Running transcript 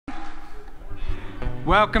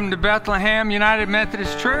Welcome to Bethlehem United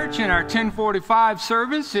Methodist Church in our 1045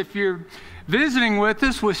 service. If you're visiting with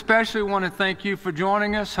us, we especially want to thank you for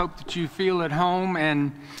joining us. Hope that you feel at home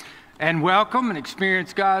and welcome and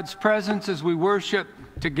experience God's presence as we worship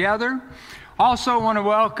together. Also want to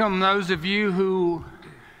welcome those of you who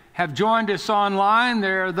have joined us online.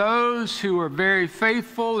 There are those who are very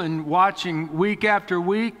faithful in watching week after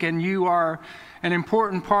week, and you are an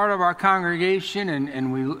important part of our congregation,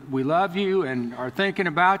 and we love you and are thinking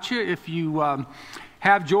about you. If you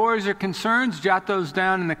have joys or concerns, jot those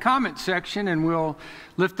down in the comment section, and we'll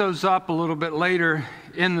lift those up a little bit later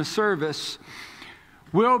in the service.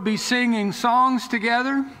 We'll be singing songs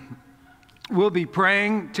together. We'll be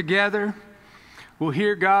praying together. We'll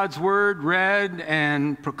hear God's word read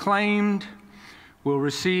and proclaimed. We'll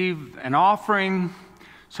receive an offering.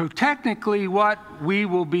 So technically what we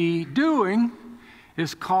will be doing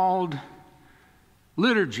is called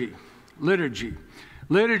liturgy.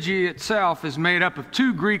 Liturgy itself is made up of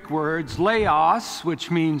two Greek words, laos, which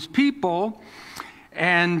means people,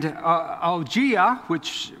 and algia,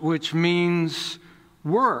 which means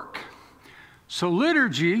work. So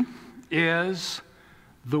liturgy is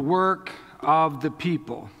the work of the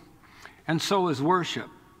people, and so is worship.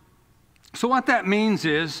 So what that means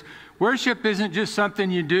is worship isn't just something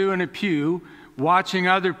you do in a pew watching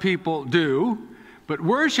other people do, but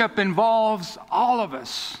worship involves all of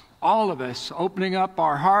us opening up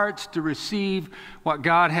our hearts to receive what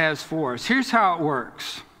God has for us. Here's how it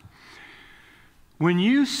works. When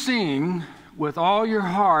you sing with all your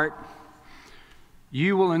heart,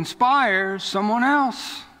 you will inspire someone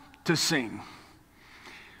else to sing.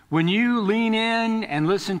 When you lean in and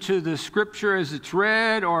listen to the scripture as it's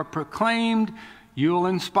read or proclaimed, you'll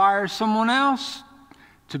inspire someone else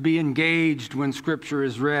to be engaged when scripture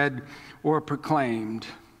is read or proclaimed.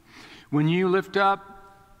 When you lift up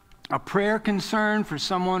a prayer concern for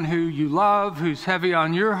someone who you love, who's heavy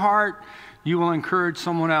on your heart, you will encourage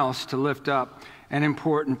someone else to lift up an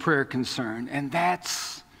important prayer concern. And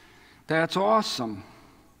that's awesome.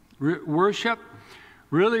 Worship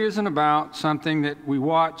really isn't about something that we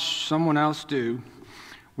watch someone else do.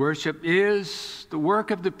 Worship is the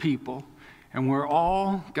work of the people, and we're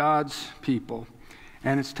all God's people,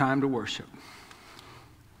 and it's time to worship.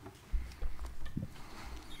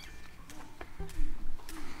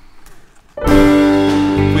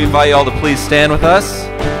 We invite you all to please stand with us.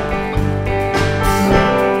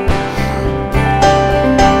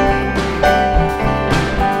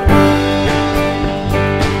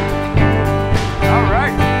 All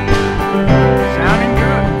right. Sounding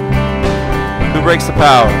good. Who breaks the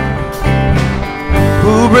power?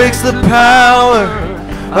 Who breaks the power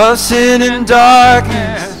of sin and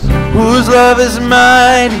darkness? Whose love is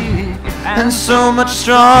mighty and so much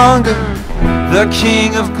stronger? The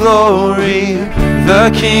King of glory, the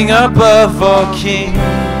King above all kings.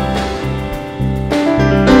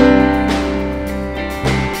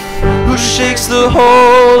 Who shakes the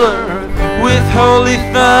whole earth with holy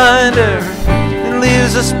thunder and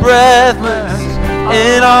leaves us breathless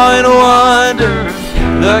in awe and wonder.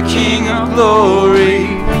 The King of glory,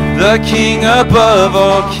 the King above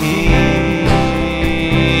all kings.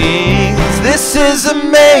 This is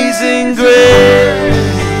amazing grace.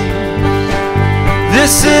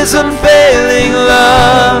 This is unfailing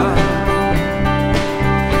love,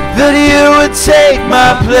 that you would take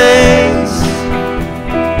my place,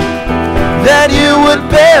 that you would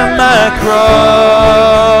bear my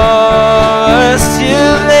cross. You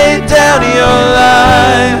laid down your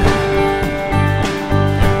life,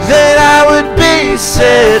 that I would be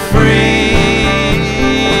set free.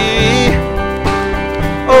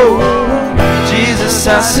 Oh, Jesus,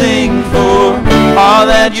 I sing for all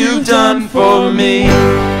that you've done for me.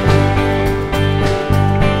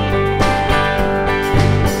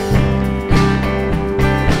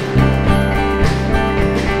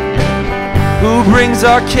 Who brings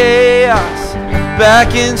our chaos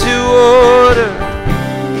back into order,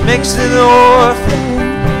 makes an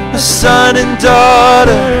orphan a son and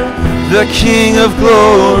daughter. The King of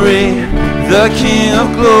glory, the King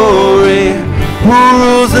of glory, who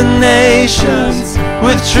rules the nations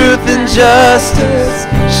with truth and justice,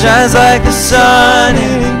 shines like the sun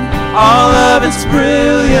in all of its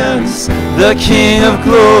brilliance. The King of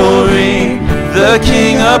glory, the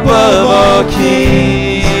King above all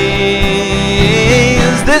kings.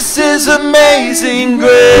 This is amazing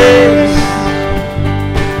grace.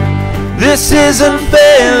 This is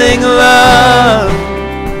unfailing love,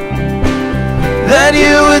 that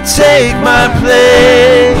you would take my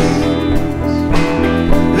place,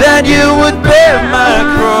 that you would bear my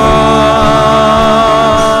cross.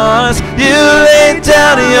 You laid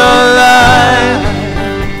down your life,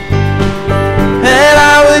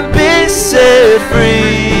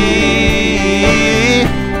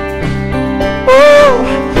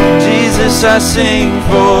 sing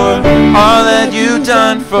for all that you've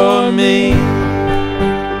done for me.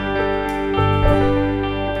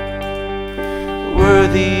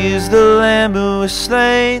 Worthy is the Lamb who was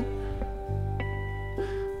slain.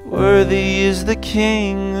 Worthy is the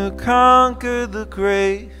King who conquered the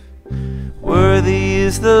grave. Worthy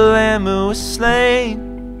is the Lamb who was slain.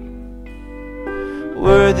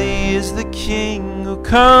 Worthy is the King who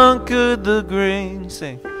conquered the grave.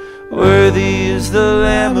 Sing. Worthy is the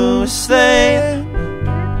Lamb who was slain.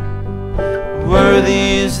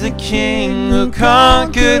 Worthy is the King who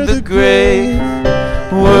conquered the grave.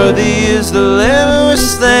 Worthy is the Lamb who was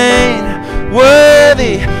slain.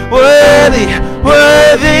 Worthy, worthy,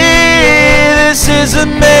 worthy. This is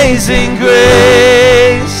amazing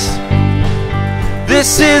grace.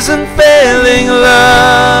 This is unfailing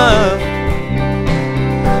love,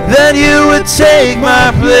 that you would take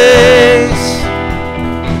my place,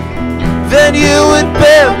 that you would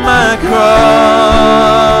bear my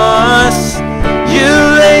cross. You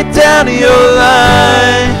laid down your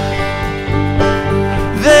life,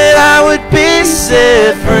 that I would be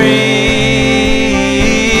set free.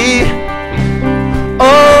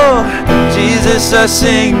 Oh, Jesus, I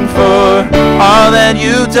sing for all that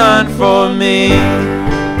you've done for me.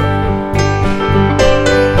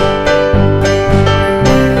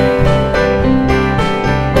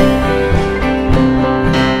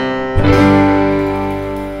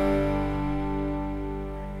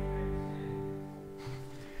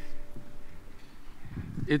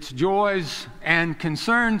 It's joys and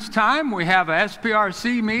concerns time. We have a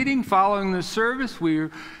SPRC meeting following this service. We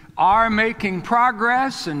are making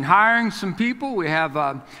progress and hiring some people. We have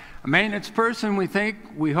a maintenance person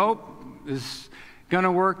we hope is going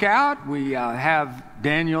to work out. We have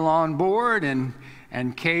Daniel on board and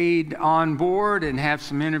Cade on board, and have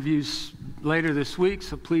some interviews later this week.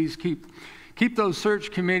 So please keep those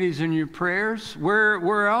search committees in your prayers.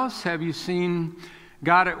 Where else have you seen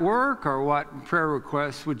God at work, or what prayer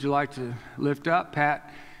requests would you like to lift up?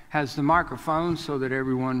 Pat has the microphone so that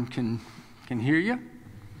everyone can hear you.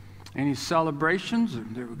 Any celebrations?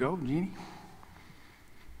 There we go, Jeannie.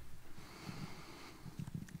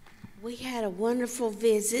 We had a wonderful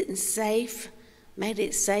visit and made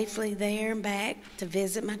it safely there and back to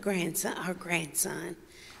visit our grandson.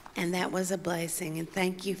 And that was a blessing. And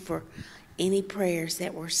thank you for any prayers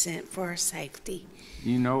that were sent for our safety.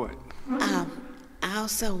 You know it. I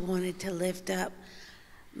also wanted to lift up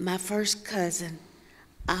my first cousin.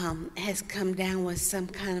 Has come down with some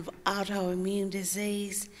kind of autoimmune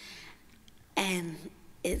disease, and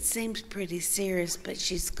it seems pretty serious, but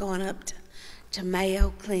she's going up to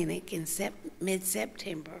Mayo Clinic in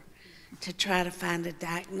mid-September to try to find a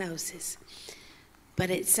diagnosis.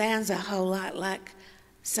 But it sounds a whole lot like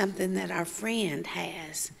something that our friend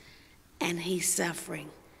has, and he's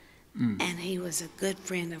suffering. And he was a good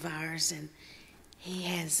friend of ours, and he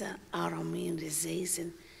has an autoimmune disease,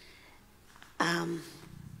 and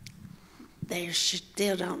they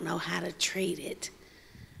still don't know how to treat it.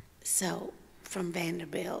 So, from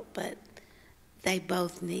Vanderbilt, but they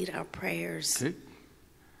both need our prayers. Okay.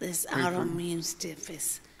 This autoimmune stuff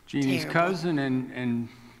is Jeannie's terrible. cousin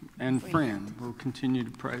and friend. We'll continue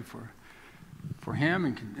to pray for him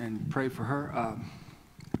and pray for her. I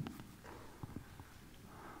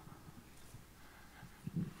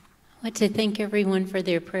want to thank everyone for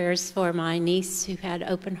their prayers for my niece who had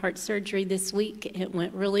open heart surgery this week. It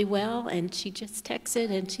went really well, and she just texted,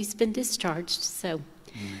 and she's been discharged. So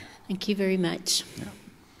thank you very much. Yeah.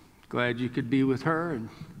 Glad you could be with her, and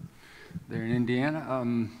they're in Indiana.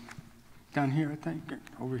 Down here, I think,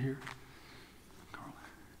 over here. Carla.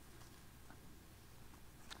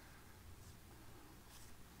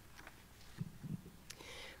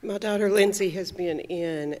 My daughter Lindsay has been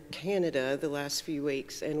in Canada the last few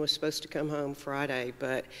weeks and was supposed to come home Friday,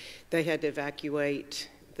 but they had to evacuate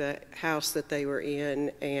the house that they were in,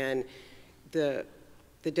 and the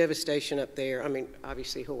devastation up there. I mean,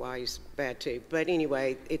 obviously Hawaii's bad too, but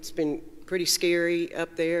anyway, it's been pretty scary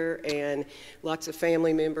up there, and lots of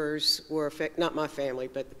family members were affected. Not my family,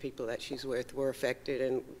 but the people that she's with were affected,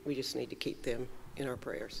 and we just need to keep them in our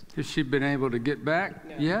prayers. Has she been able to get back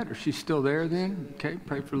yet, or she's still there then? Okay,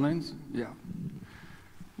 pray for Lindsay. Yeah,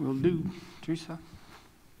 will do. Teresa?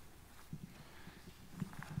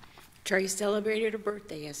 Trey celebrated a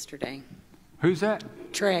birthday yesterday. Who's that?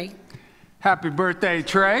 Trey. Happy birthday,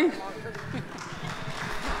 Trey.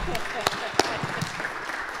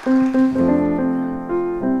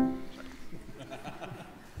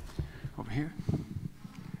 Over here.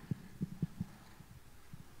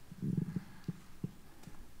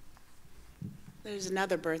 There's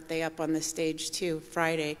another birthday up on the stage too,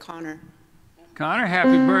 Friday, Connor. Connor,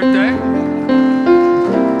 happy birthday.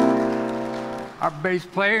 our bass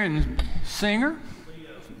player and singer.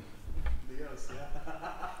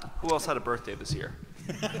 Who else had a birthday this year?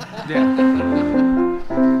 Yeah.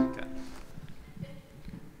 Okay.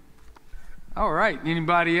 All right.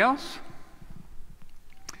 Anybody else?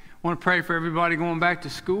 Want to pray for everybody going back to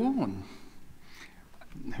school and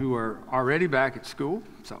who are already back at school.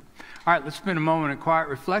 So, all right, let's spend a moment of quiet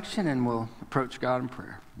reflection and we'll approach God in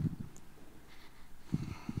prayer.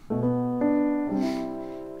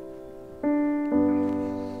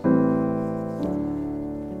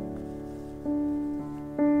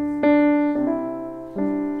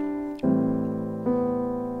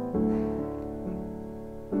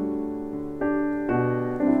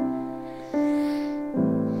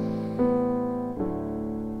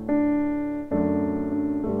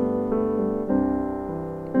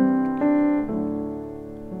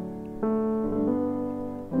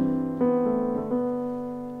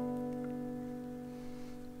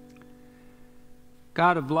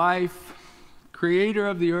 God of life, creator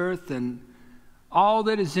of the earth and all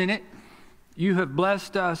that is in it, you have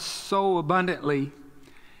blessed us so abundantly,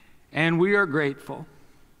 and we are grateful.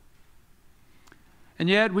 And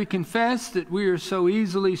yet we confess that we are so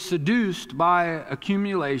easily seduced by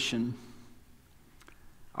accumulation.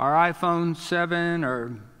 Our iPhone 7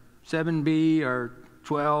 or 7B or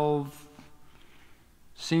 12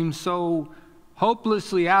 seems so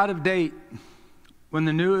hopelessly out of date when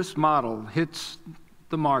the newest model hits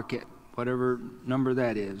the market, whatever number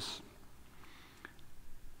that is.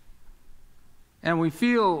 And we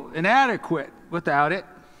feel inadequate without it.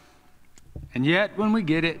 And yet when we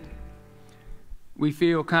get it, we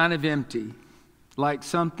feel kind of empty, like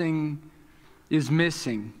something is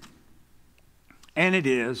missing. And it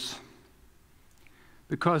is.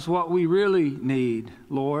 Because what we really need,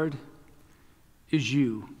 Lord, is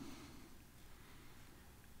you.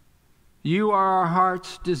 You are our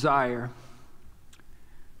heart's desire.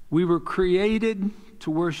 We were created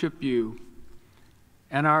to worship you,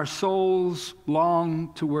 and our souls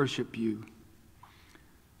long to worship you.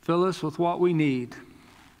 Fill us with what we need,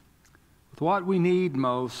 with what we need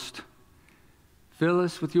most. Fill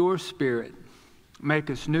us with your Spirit. Make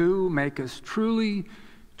us new, make us truly,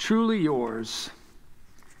 truly yours.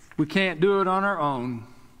 We can't do it on our own,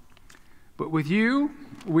 but with you,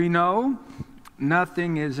 we know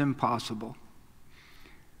nothing is impossible.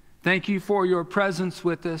 Thank you for your presence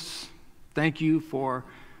with us. Thank you for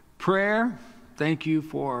prayer. Thank you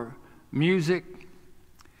for music.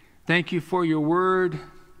 Thank you for your word.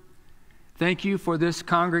 Thank you for this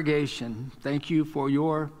congregation. Thank you for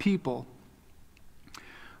your people.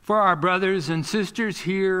 For our brothers and sisters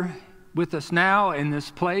here with us now in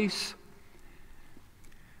this place.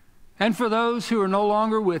 And for those who are no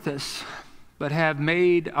longer with us, but have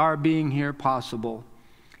made our being here possible,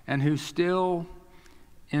 and who still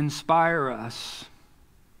inspire us,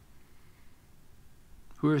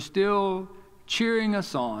 who are still cheering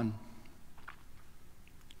us on.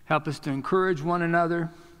 Help us to encourage one another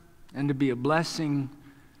and to be a blessing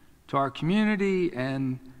to our community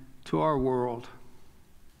and to our world.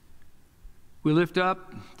 We lift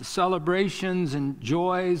up the celebrations and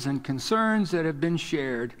joys and concerns that have been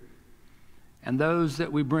shared, and those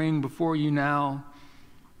that we bring before you now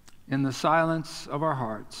in the silence of our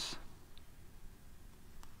hearts.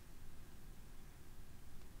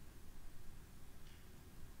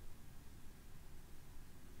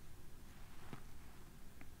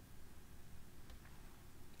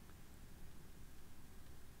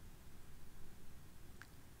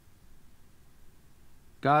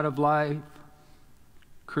 God of life,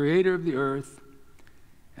 creator of the earth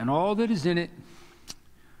and all that is in it,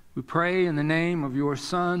 we pray in the name of your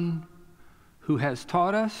Son, who has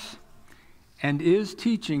taught us and is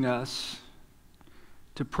teaching us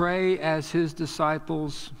to pray as his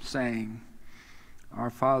disciples sang, Our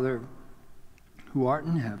Father, who art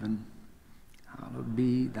in heaven, hallowed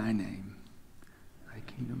be thy name. Thy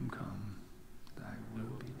kingdom come, thy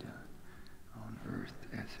will be done, on earth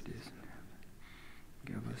as it is in heaven.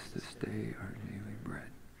 Give us this day our daily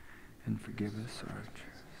bread, and forgive us our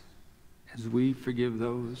trespasses, as we forgive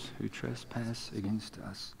those who trespass against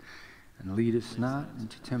us. And lead us not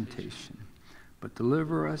into temptation, but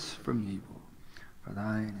deliver us from evil. For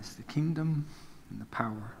thine is the kingdom, and the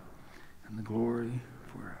power, and the glory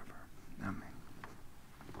forever. Amen.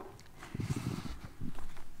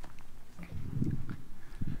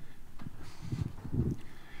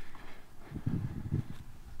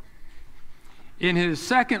 In his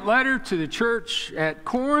second letter to the church at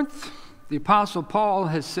Corinth, the Apostle Paul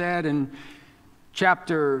has said in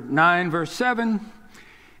chapter 9, verse 7,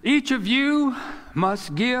 each of you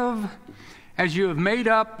must give as you have made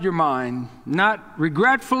up your mind, not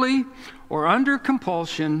regretfully or under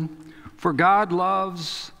compulsion, for God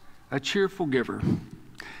loves a cheerful giver.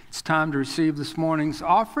 It's time to receive this morning's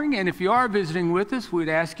offering, and if you are visiting with us, we'd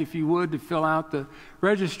ask if you would to fill out the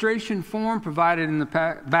registration form provided in the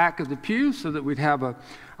back of the pew so that we'd have a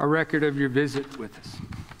record of your visit with us.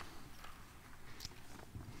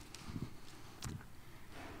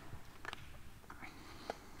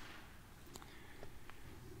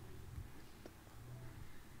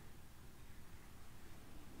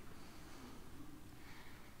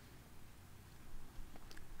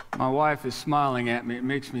 My wife is smiling at me. It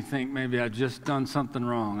makes me think maybe I've just done something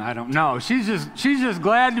wrong. I don't know. She's just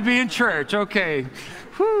glad to be in church. Okay.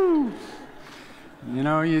 Whew. You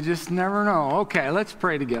know, you just never know. Okay, let's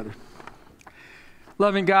pray together.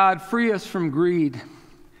 Loving God, free us from greed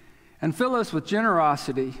and fill us with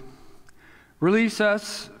generosity. Release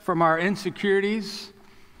us from our insecurities,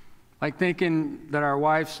 like thinking that our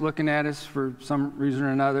wife's looking at us for some reason or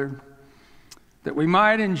another, that we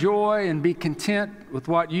might enjoy and be content with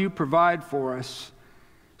what you provide for us.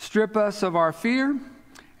 Strip us of our fear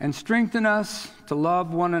and strengthen us to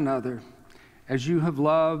love one another as you have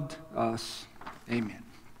loved us. Amen.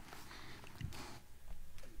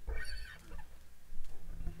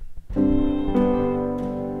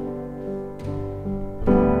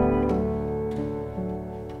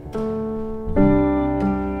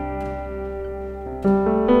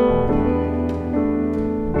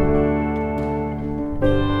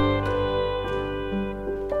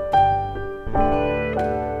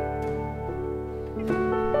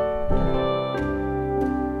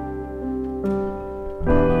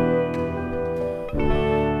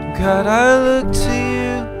 God, I look to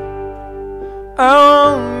you, I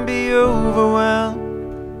won't be overwhelmed.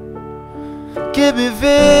 Give me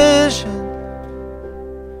vision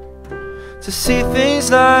to see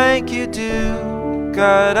things like you do.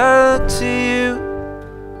 God, I look to you,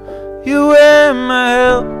 you're where my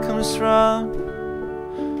help comes from.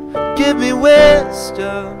 Give me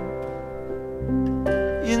wisdom,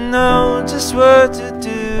 you know just what to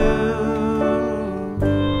do.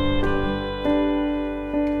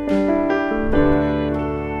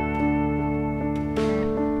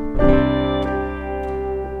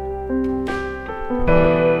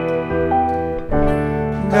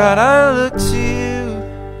 God, I look to you,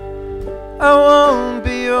 I won't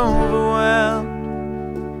be overwhelmed.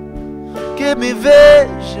 Give me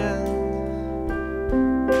vision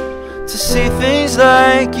to see things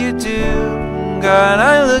like you do. God,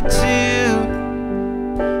 I look to you,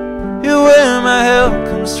 you're where my help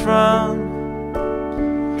comes from.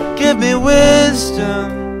 Give me wisdom,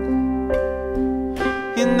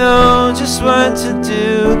 you know just what to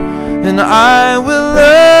do. And I will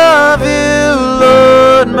love you,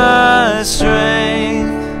 Lord, my strength.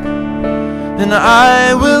 And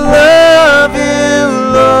I will love you,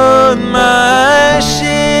 Lord, my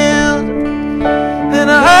shield. And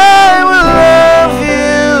I will love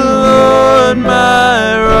you, Lord,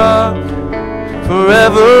 my rock.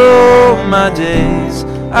 Forever all my days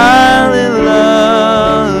I'll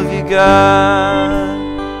love you, God.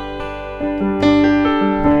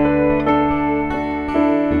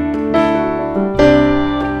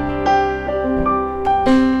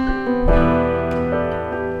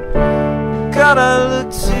 God, I look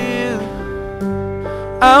to you,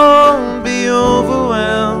 I won't be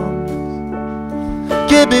overwhelmed.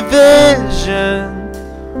 Give me vision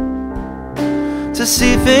to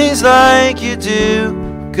see things like you do.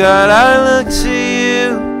 God, I look to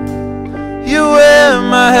you, you're where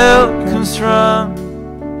my help comes from.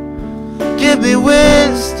 Give me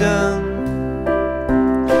wisdom,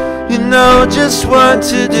 you know just what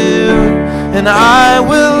to do. And I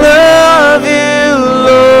will love you,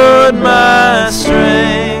 Lord, my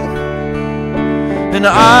strength. And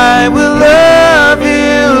I will love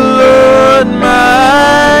you, Lord,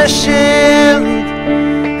 my shield.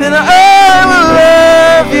 And I will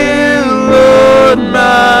love you, Lord,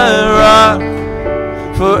 my rock.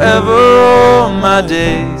 Forever all my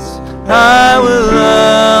days I will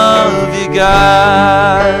love you,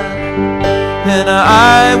 God. And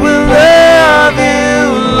I will love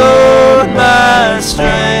you, Lord, my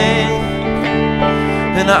strength.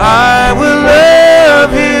 And I will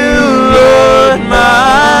love you, Lord,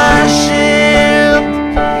 my shield.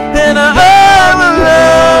 And I will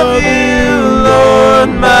love you, Lord,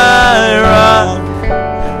 my rock.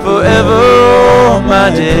 Forever all my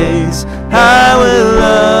days I will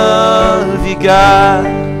love you, God.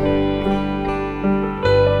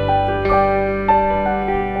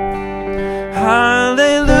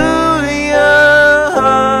 Hallelujah,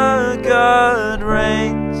 God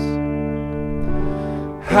reigns.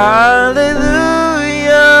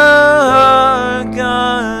 Hallelujah,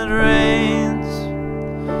 God reigns.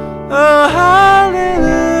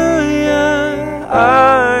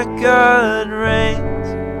 God reigns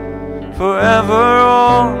forever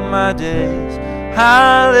all my days.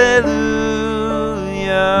 Hallelujah.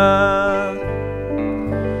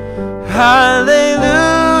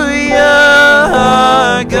 Hallelujah,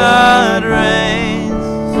 our God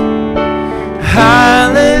reigns.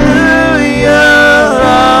 Hallelujah,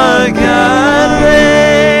 our God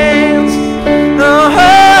reigns. Oh,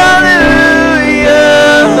 hallelujah,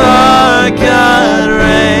 our God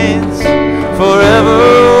reigns forever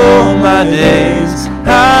all my days.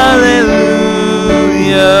 Hallelujah.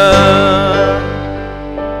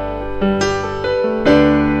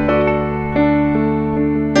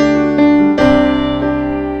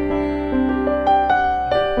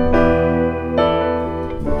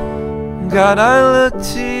 God, I look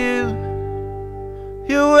to you.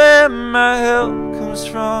 You're where my help comes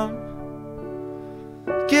from.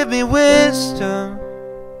 Give me wisdom.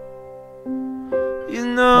 You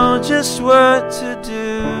know just what to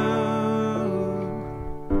do.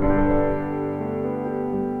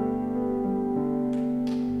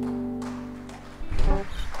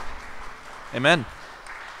 Amen.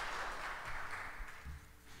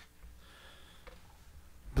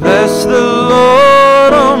 Bless the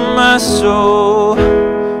Lord, oh my soul,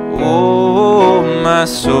 oh my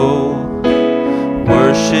soul.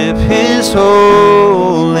 Worship His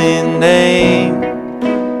holy name.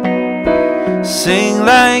 Sing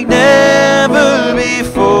like never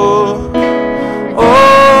before,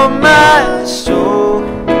 oh my soul.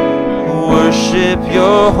 Worship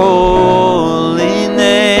Your holy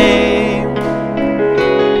name.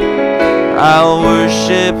 I'll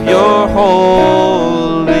worship Your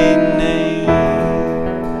holy name.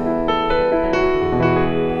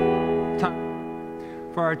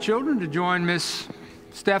 Time for our children to join Miss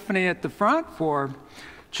Stephanie at the front for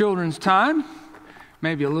children's time.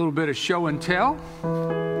 Maybe a little bit of show and tell.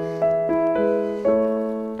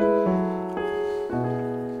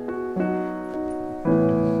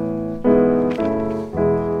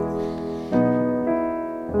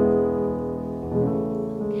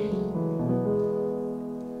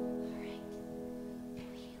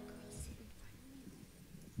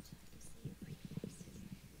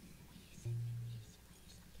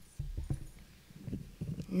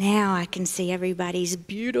 Now I can see everybody's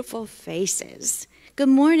beautiful faces. Good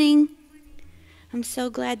morning. I'm so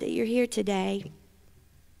glad that you're here today.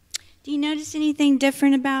 Do you notice anything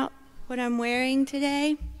different about what I'm wearing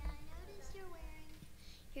today?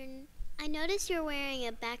 Yeah, I noticed you're wearing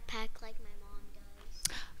a backpack like my mom does.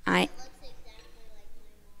 It looks exactly like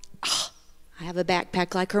my mom. I have a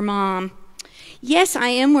backpack like her mom. Yes, I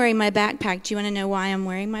am wearing my backpack. Do you want to know why I'm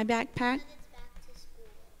wearing my backpack?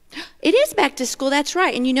 It is back to school, that's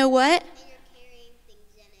right. And you know what? And you're carrying things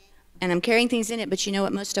in it. And I'm carrying things in it, but you know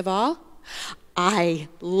what most of all? I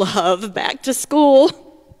love back to school.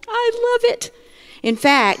 I love it. In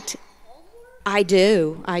fact, I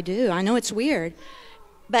do. I know it's weird.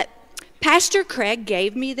 But Pastor Craig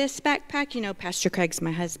gave me this backpack. You know, Pastor Craig's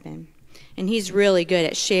my husband. And he's really good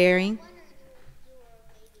at sharing.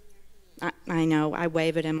 I know, I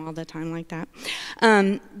wave at him all the time like that.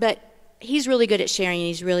 But he's really good at sharing, and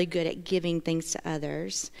he's really good at giving things to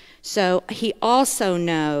others. So he also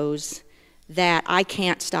knows that I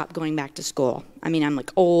can't stop going back to school. I mean, I'm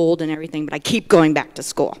like old and everything, but I keep going back to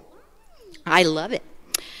school. I love it.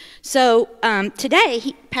 So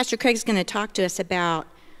today, Pastor Craig's going to talk to us about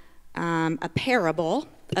a parable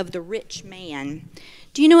of the rich man.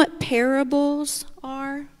 Do you know what parables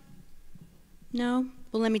are? No?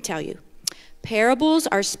 Well, let me tell you. Parables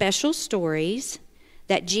are special stories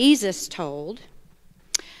that Jesus told,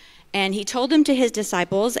 and he told them to his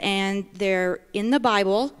disciples, and they're in the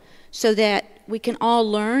Bible so that we can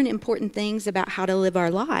all learn important things about how to live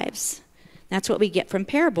our lives. That's what we get from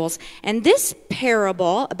parables. And this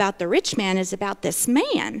parable about the rich man is about this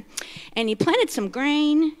man, and he planted some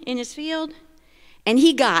grain in his field, and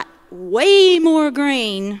he got way more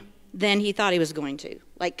grain than he thought he was going to,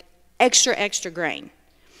 like extra grain.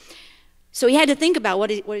 So he had to think about what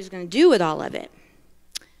he was going to do with all of it.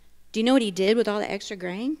 Do you know what he did with all the extra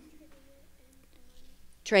grain?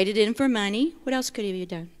 Traded it in for money. What else could he have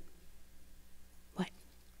done? What?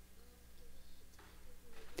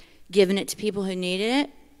 Given it to people who needed it?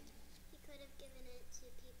 He could have given it to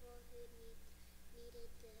people who needed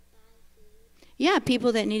to buy food. Yeah,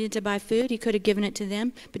 people that needed to buy food. He could have given it to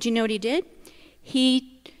them. But you know what he did?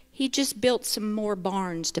 He just built some more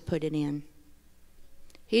barns to put it in.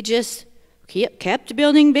 He just kept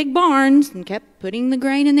building big barns and kept putting the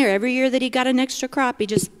grain in there. Every year that he got an extra crop, he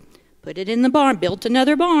just put it in the barn, built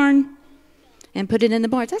another barn, and put it in the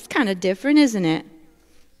barns. That's kind of different, isn't it?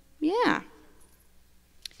 Yeah.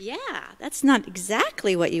 Yeah, that's not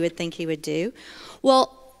exactly what you would think he would do.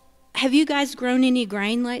 Well, have you guys grown any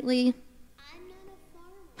grain lately? I'm not a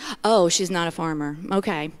farmer. Oh, she's not a farmer.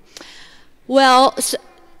 Okay. Well,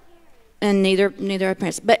 and neither are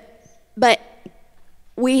parents. But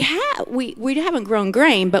we haven't grown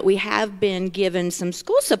grain, but we have been given some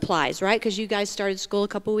school supplies, right? Because you guys started school a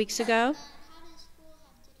couple weeks ago. How does school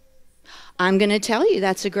have to do with... I'm going to tell you.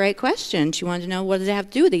 That's a great question. She wanted to know, what does it have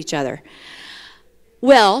to do with each other?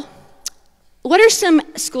 Well, what are some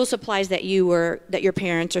school supplies that your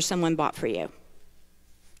parents or someone bought for you? My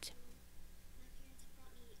parents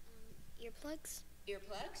brought me earplugs.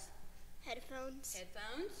 Earplugs? Headphones.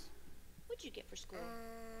 Headphones? What'd you get for school?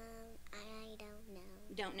 I don't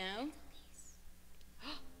know. Don't know?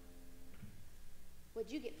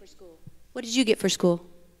 What'd you get for school? What did you get for school?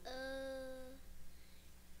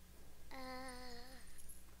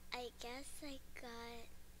 I guess I got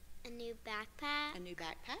a new backpack. A new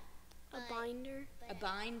backpack? A binder. A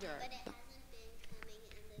binder. But it hasn't been coming,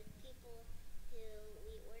 and the people who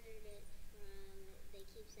we ordered it from, they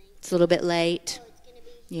keep saying It's a little bit late. oh, it's going to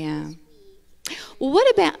be Yeah. this week. Well, what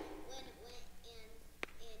about... And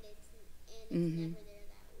it's never there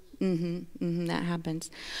that week. That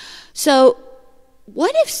happens. So,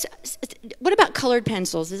 what about colored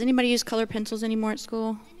pencils? Does anybody use colored pencils anymore at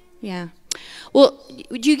school? Yeah. Well,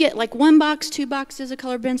 would you get like 1 box, 2 boxes of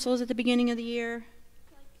colored pencils at the beginning of the year?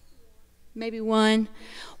 Maybe 1.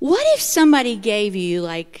 What if somebody gave you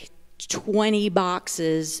like 20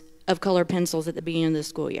 boxes of colored pencils at the beginning of the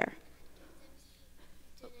school year?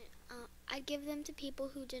 I'd give them to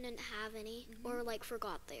people who didn't have any or like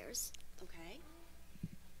forgot theirs. Okay.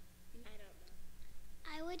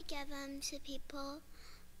 I would give them to people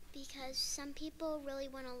because some people really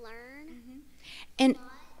want to learn. And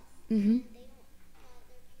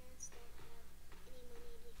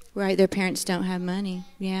right, their parents don't have money.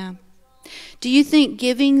 Yeah. Do you think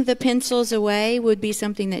giving the pencils away would be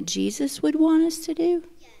something that Jesus would want us to do?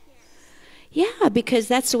 Yeah, because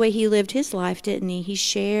that's the way he lived his life, didn't he? He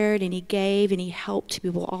shared and he gave and he helped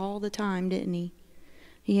people all the time, didn't he?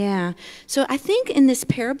 Yeah. So I think in this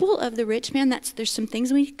parable of the rich man, there's some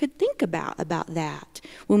things we could think about that.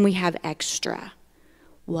 When we have extra,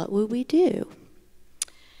 what would we do?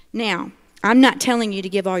 Now, I'm not telling you to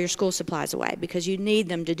give all your school supplies away because you need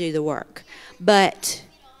them to do the work. But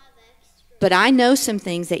I know some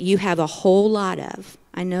things that you have a whole lot of.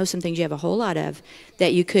 I know some things you have a whole lot of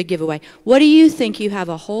that you could give away. What do you think you have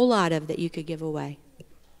a whole lot of that you could give away?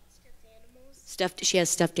 Stuffed animals. She has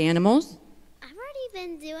stuffed animals? I've already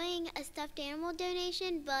been doing a stuffed animal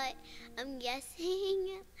donation, but I'm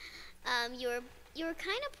guessing you were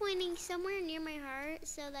kind of pointing somewhere near my heart,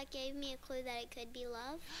 so that gave me a clue that it could be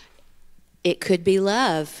love. It could be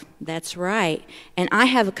love. That's right. And I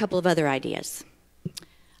have a couple of other ideas.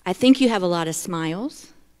 I think you have a lot of smiles.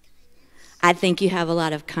 I think you have a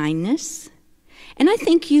lot of kindness. And I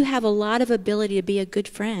think you have a lot of ability to be a good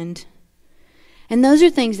friend. And those are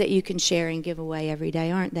things that you can share and give away every day,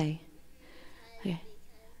 aren't they? Okay. I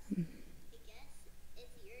guess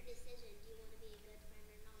it's your decision. Do you want to be a good friend or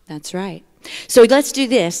not? That's right. So let's do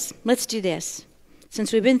this. Let's do this.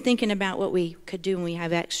 Since we've been thinking about what we could do when we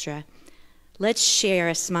have extra, let's share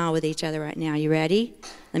a smile with each other right now. You ready?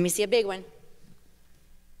 Let me see a big one.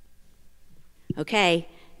 Okay,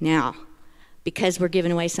 now, because we're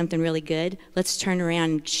giving away something really good, let's turn around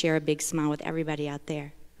and share a big smile with everybody out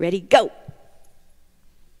there. Ready? Go!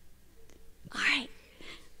 All right.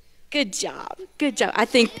 Good job. Good job. I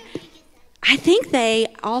think they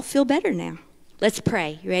all feel better now. Let's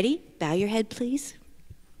pray. You ready? Bow your head, please.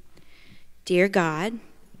 Dear God,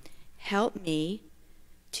 help me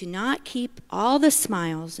to not keep all the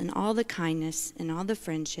smiles and all the kindness and all the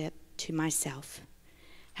friendship to myself.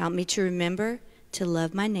 Help me to remember to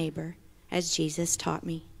love my neighbor as Jesus taught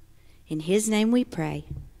me. In his name we pray.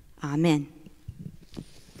 Amen.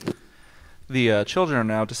 The children are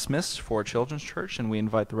now dismissed for Children's Church, and we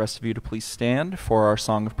invite the rest of you to please stand for our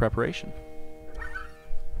song of preparation.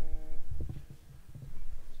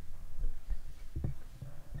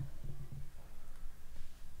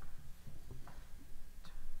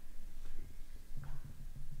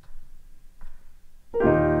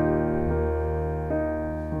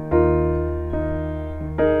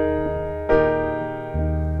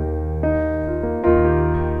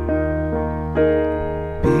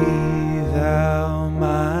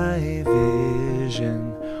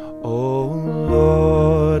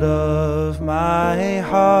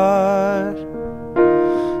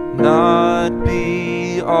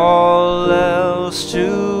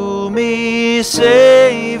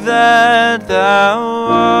 Save that thou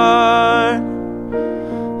art,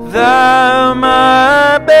 thou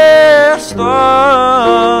my baby. rest,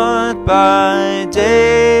 Lord, by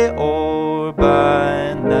day or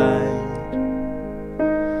by night,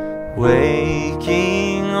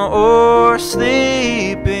 waking or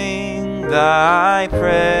sleeping, thy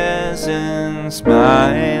presence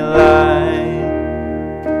my light.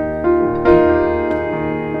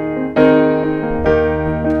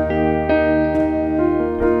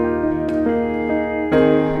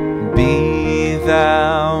 Be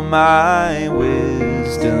thou my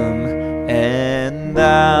wisdom, and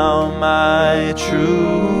thou my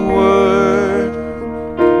true word.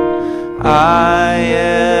 I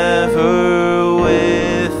ever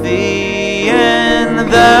with thee, and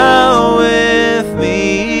thou with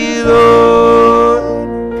me, Lord.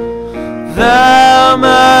 Thou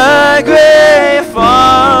my great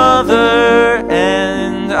Father,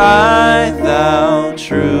 and I, thou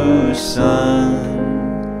true Son.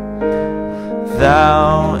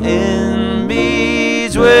 Thou in me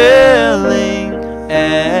dwelling,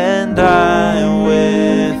 and I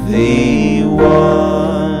with thee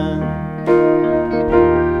one.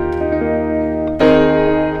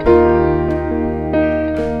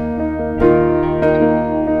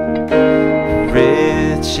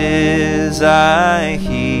 Riches I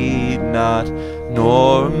heed not,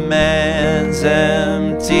 nor man's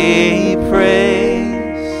empty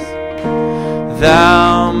praise.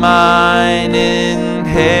 Thou mine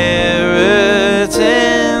inheritance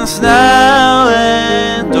now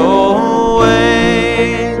and always.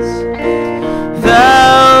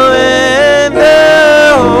 Thou in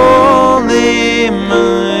the holy,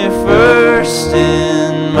 my first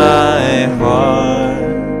in my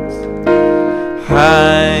heart.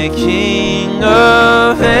 High King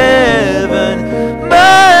of heaven,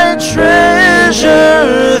 my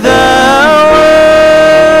treasure thou art.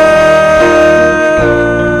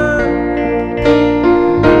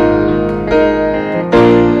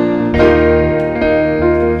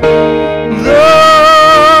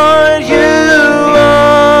 Lord, you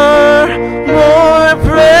are more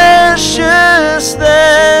precious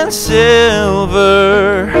than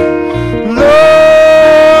silver.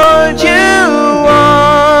 Lord, you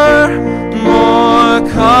are more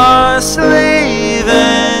costly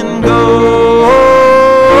than gold.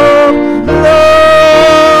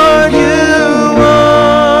 Lord, you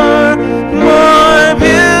are more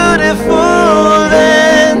beautiful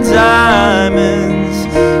than diamonds,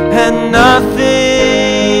 and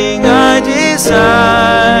nothing I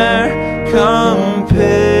desire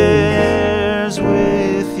compares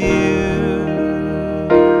with you.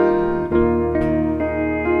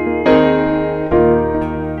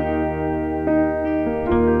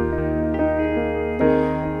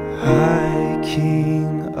 High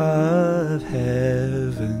King of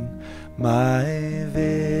heaven, my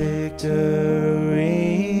victory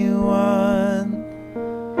won,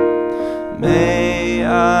 may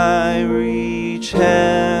I reach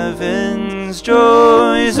heaven's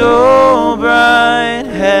joys, oh bright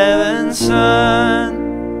heaven's sun.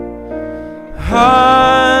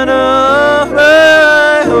 Heart of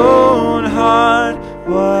my own heart,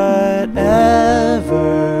 whatever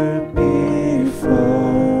befall,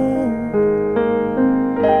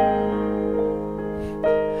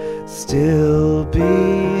 still be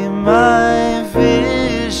my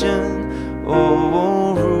vision,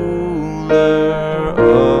 O ruler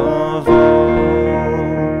of all.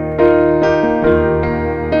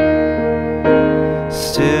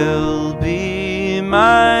 Still be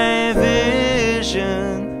my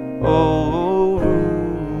vision, O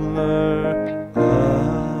ruler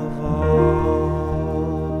of all.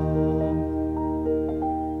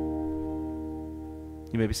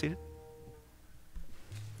 You may be seated.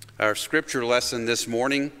 Our scripture lesson this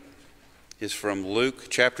morning is from Luke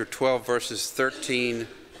chapter 12, verses 13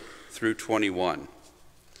 through 21.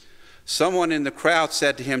 Someone in the crowd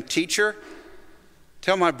said to him, "Teacher,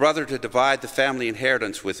 tell my brother to divide the family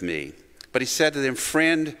inheritance with me." But he said to them,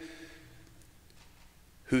 "Friend,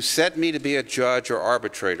 who set me to be a judge or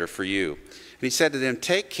arbitrator for you?" And he said to them,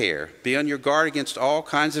 "Take care, be on your guard against all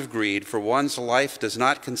kinds of greed, for one's life does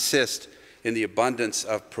not consist in the abundance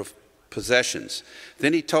of possessions."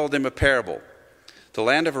 Then he told them a parable. The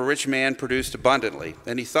land of a rich man produced abundantly,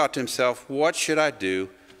 and he thought to himself, "What should I do?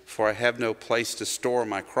 For I have no place to store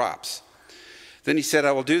my crops." Then he said,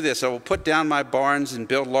 "I will do this. I will put down my barns and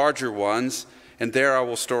build larger ones, and there I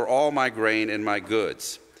will store all my grain and my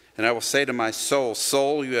goods. And I will say to my soul,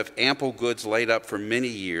 Soul, you have ample goods laid up for many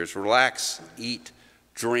years. Relax, eat,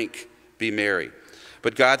 drink, be merry."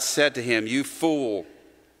 But God said to him, "You fool,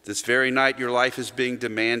 this very night your life is being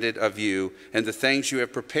demanded of you, and the things you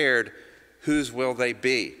have prepared, whose will they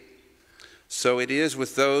be?" So it is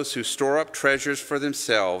with those who store up treasures for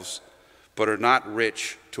themselves, but are not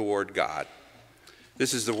rich toward God.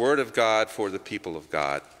 This is the word of God for the people of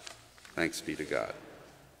God. Thanks be to God.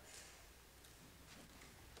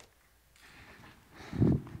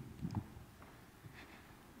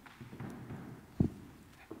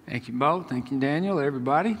 Thank you, Bo. Thank you, Daniel,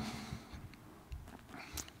 everybody.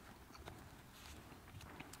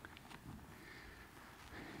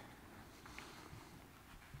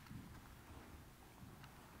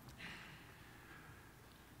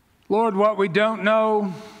 Lord, what we don't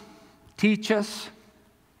know, teach us.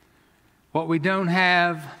 What we don't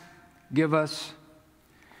have, give us.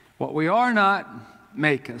 What we are not,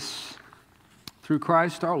 make us. Through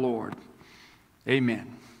Christ our Lord.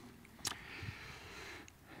 Amen.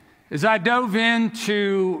 As I dove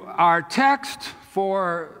into our text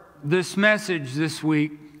for this message this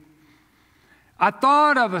week, I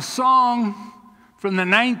thought of a song from the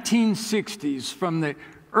 1960s, from the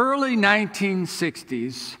early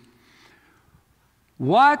 1960s.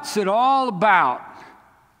 What's It All About,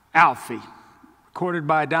 Alfie? Recorded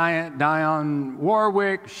by Dionne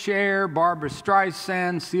Warwick, Cher, Barbra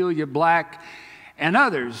Streisand, Celia Black, and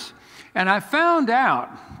others. And I found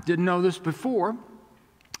out, didn't know this before,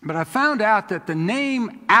 but I found out that the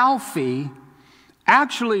name Alfie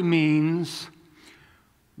actually means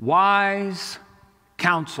wise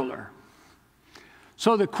counselor.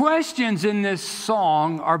 So the questions in this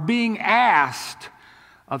song are being asked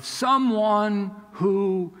of someone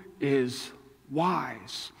who is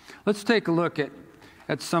wise. Let's take a look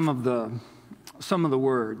at some of the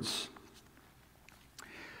words.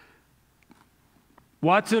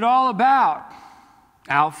 What's it all about,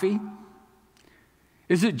 Alfie?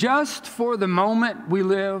 Is it just for the moment we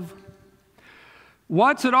live?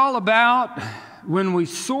 What's it all about when we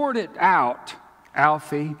sort it out,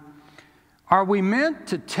 Alfie? Are we meant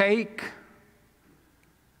to take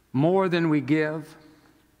more than we give?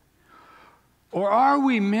 Or are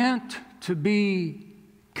we meant to be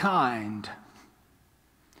kind?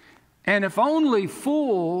 And if only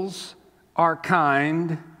fools are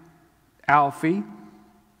kind, Alfie,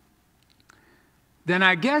 then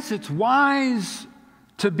I guess it's wise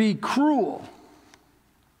to be cruel.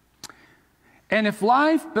 And if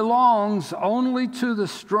life belongs only to the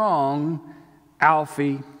strong,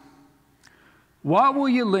 Alfie, what will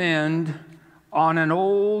you lend on an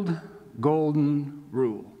old golden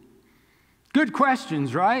rule? Good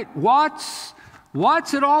questions, right? What's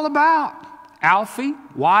it all about, Alfie,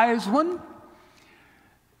 wise one?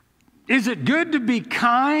 Is it good to be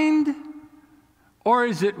kind, or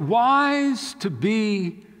is it wise to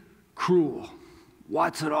be cruel?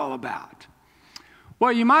 What's it all about?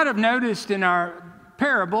 Well, you might have noticed in our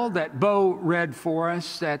parable that Bo read for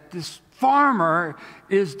us that this farmer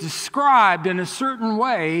is described in a certain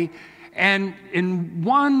way, and in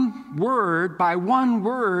one word, by one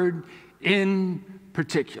word in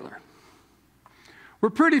particular.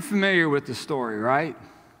 We're pretty familiar with the story, right?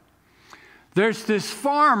 There's this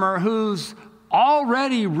farmer who's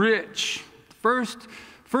already rich. First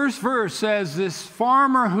verse says this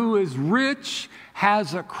farmer who is rich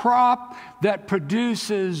has a crop that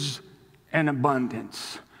produces an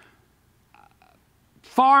abundance.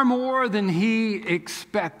 Far more than he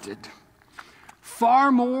expected.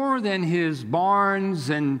 Far more than his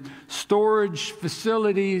barns and storage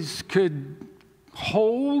facilities could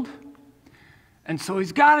hold. And so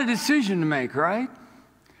he's got a decision to make, right?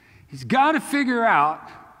 He's got to figure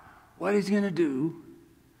out what he's going to do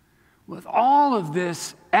with all of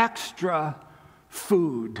this extra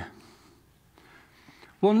food.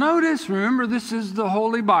 Well, notice, remember, this is the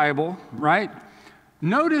Holy Bible, right?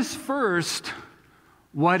 Notice first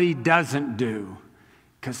what he doesn't do,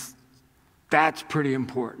 because that's pretty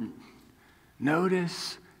important.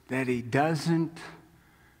 Notice that he doesn't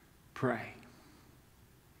pray.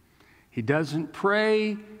 He doesn't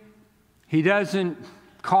pray. He doesn't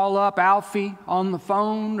call up Alfie on the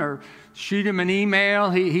phone or shoot him an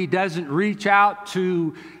email. He doesn't reach out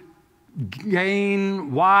to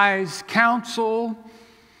gain wise counsel.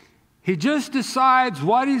 He just decides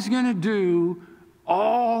what he's going to do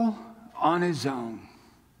all on his own.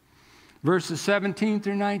 Verses 17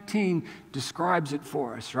 through 19 describes it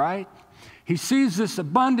for us, right? He sees this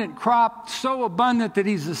abundant crop, so abundant that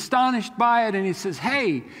he's astonished by it, and he says,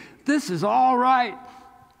 hey, this is all right.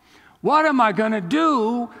 What am I going to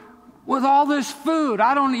do with all this food?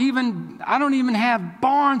 I don't even have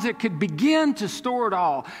barns that could begin to store it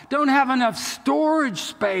all. Don't have enough storage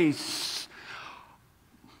space.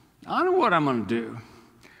 I know what I'm going to do.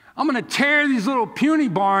 I'm going to tear these little puny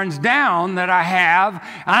barns down that I have,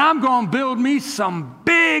 and I'm going to build me some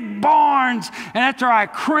big barns. And after I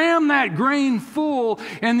cram that grain full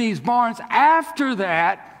in these barns, after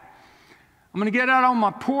that, I'm going to get out on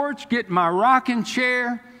my porch, get in my rocking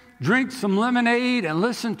chair, drink some lemonade, and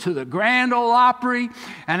listen to the Grand Ole Opry.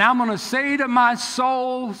 And I'm going to say to my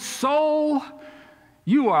soul, soul,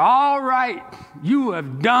 you are all right. You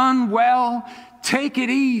have done well. Take it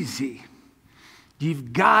easy.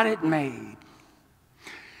 You've got it made.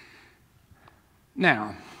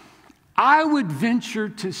 Now, I would venture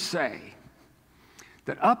to say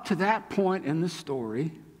that up to that point in the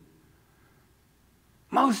story,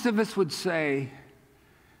 most of us would say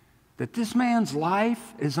that this man's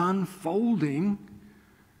life is unfolding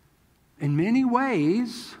in many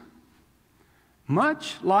ways,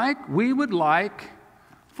 much like we would like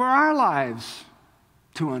for our lives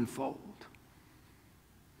to unfold.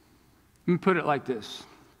 Let me put it like this.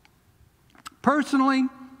 Personally,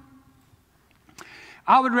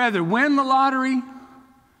 I would rather win the lottery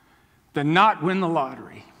than not win the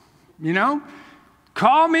lottery. You know?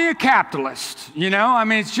 Call me a capitalist, you know? I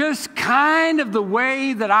mean, it's just kind of the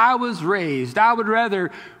way that I was raised. I would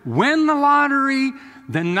rather win the lottery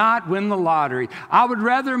than not win the lottery. I would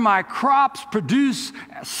rather my crops produce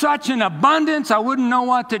such an abundance I wouldn't know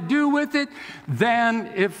what to do with it than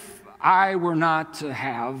if I were not to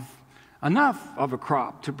have enough of a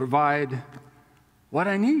crop to provide what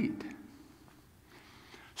I need.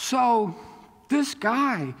 So this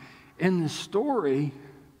guy in the story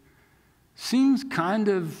seems kind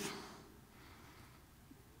of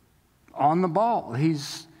on the ball.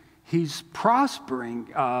 He's prospering.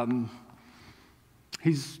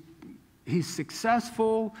 He's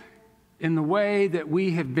successful in the way that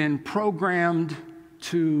we have been programmed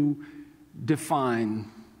to define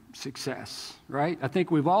success, right? I think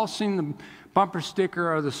we've all seen the bumper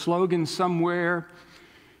sticker or the slogan somewhere.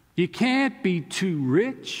 You can't be too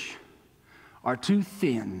rich or too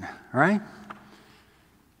thin, right?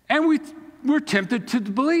 And we're tempted to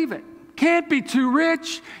believe it. Can't be too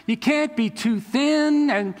rich, you can't be too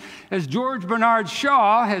thin. And as George Bernard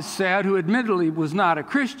Shaw has said, who admittedly was not a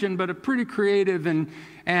Christian, but a pretty creative and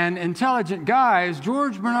intelligent guy, as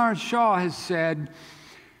George Bernard Shaw has said,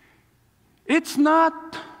 it's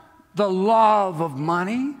not the love of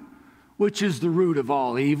money which is the root of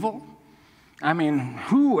all evil. I mean,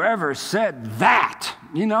 whoever said that?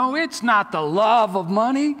 You know, it's not the love of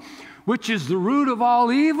money which is the root of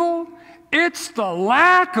all evil. It's the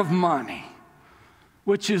lack of money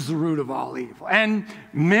which is the root of all evil. And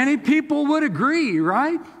many people would agree,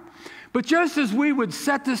 right? But just as we would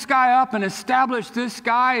set this guy up and establish this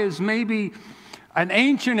guy as maybe an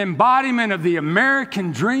ancient embodiment of the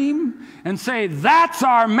American dream and say, that's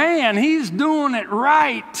our man, he's doing it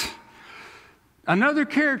right, another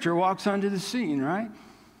character walks onto the scene, right?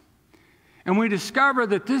 And we discover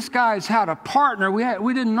that this guy's had a partner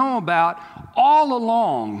we didn't know about all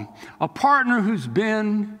along, a partner who's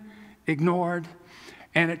been ignored.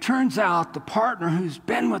 And it turns out the partner who's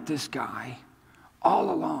been with this guy all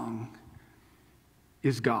along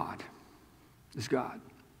is God. Is God.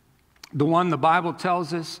 The one the Bible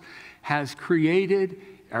tells us has created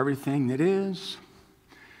everything that is.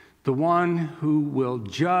 The one who will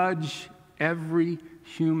judge every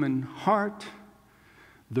human heart.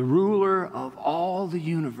 The ruler of all the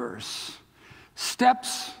universe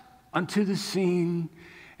steps onto the scene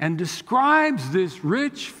and describes this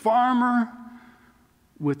rich farmer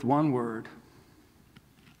with one word.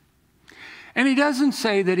 And he doesn't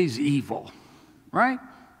say that he's evil, right?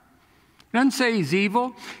 He doesn't say he's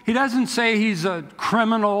evil. He doesn't say he's a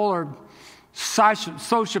criminal or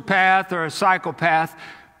sociopath or a psychopath.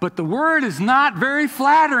 But the word is not very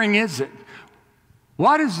flattering, is it?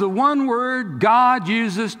 What is the one word God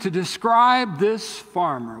uses to describe this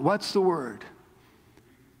farmer? What's the word?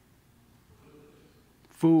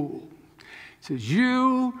 Fool. He says,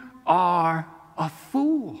 you are a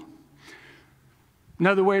fool.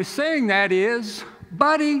 Another way of saying that is,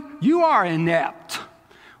 buddy, you are inept.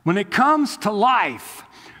 When it comes to life,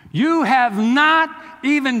 you have not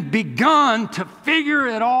even begun to figure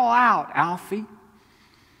it all out, Alfie.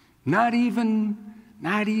 Not even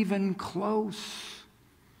close.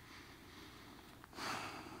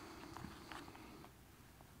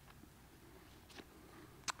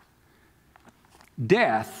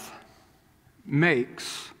 Death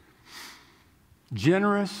makes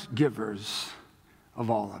generous givers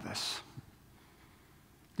of all of us.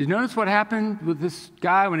 Did you notice what happened with this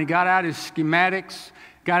guy when he got out his schematics,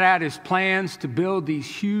 got out his plans to build these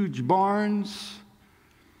huge barns?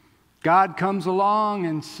 God comes along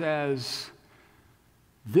and says,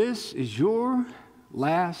 this is your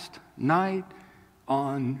last night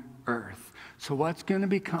on earth. So what's going to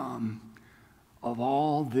become of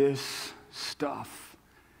all this stuff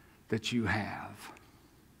that you have?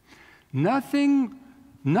 Nothing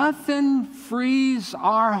Nothing frees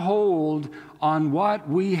our hold on what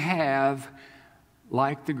we have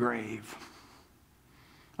like the grave.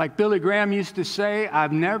 Like Billy Graham used to say,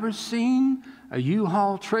 I've never seen a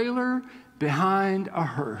U-Haul trailer behind a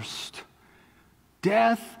hearse.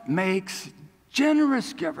 Death makes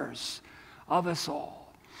generous givers of us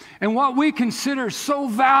all. And what we consider so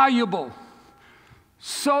valuable,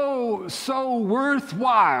 so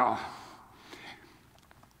worthwhile,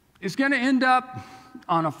 is going to end up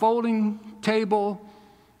on a folding table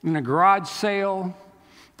in a garage sale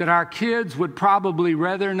that our kids would probably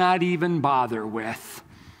rather not even bother with.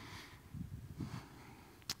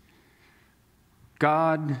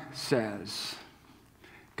 God says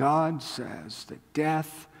that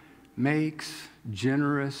death makes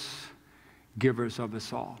generous givers of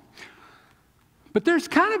us all. But there's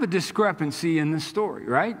kind of a discrepancy in this story,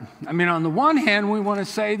 right? I mean, on the one hand, we want to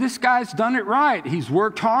say this guy's done it right. He's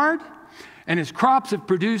worked hard, and his crops have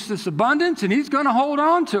produced this abundance, and he's going to hold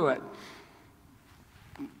on to it.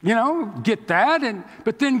 You know, get that.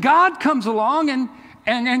 But then God comes along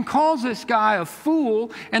and calls this guy a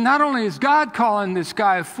fool. And not only is God calling this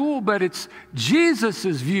guy a fool, but it's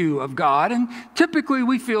Jesus' view of God. And typically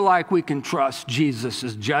we feel like we can trust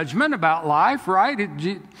Jesus' judgment about life, right?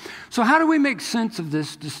 So how do we make sense of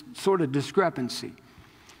this sort of discrepancy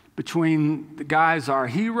between the guy's our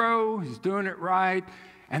hero, he's doing it right,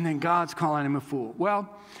 and then God's calling him a fool? Well,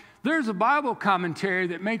 there's a Bible commentary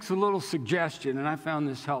that makes a little suggestion, and I found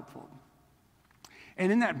this helpful.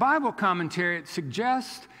 And in that Bible commentary, it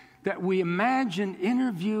suggests that we imagine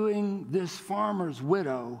interviewing this farmer's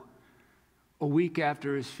widow a week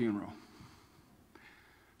after his funeral.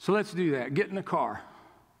 So let's do that. Get in the car.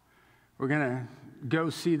 We're going to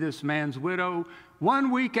go see this man's widow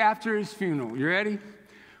 1 week after his funeral. You ready?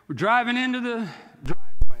 We're driving into the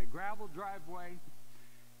driveway, gravel driveway.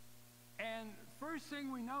 And first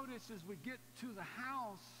thing we notice as we get to the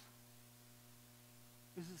house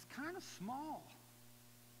is it's kind of small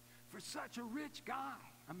for such a rich guy.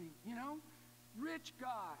 I mean, you know, rich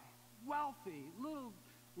guy, wealthy,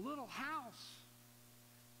 little house,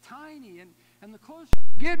 tiny. And the closer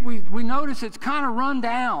we get, we notice it's kind of run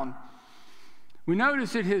down. We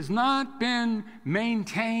notice it has not been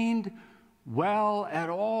maintained well at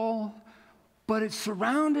all, but it's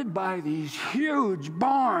surrounded by these huge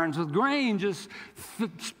barns with grain just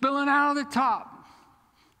spilling out of the top.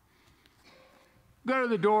 Go to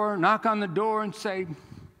the door, knock on the door, and say,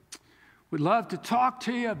 we'd love to talk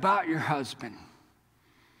to you about your husband.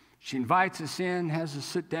 She invites us in, has us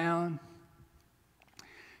sit down.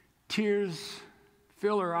 Tears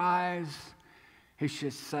fill her eyes as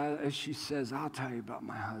she says, I'll tell you about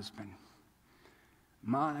my husband.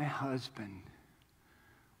 My husband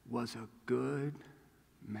was a good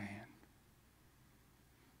man.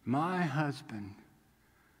 My husband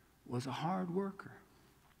was a hard worker.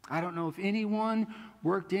 I don't know if anyone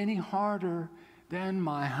worked any harder than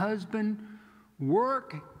my husband.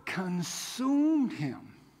 Work consumed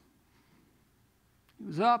him. He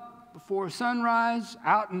was up before sunrise,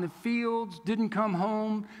 out in the fields, didn't come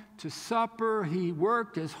home to supper. He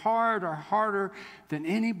worked as hard or harder than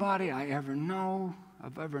anybody I've ever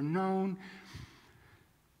known.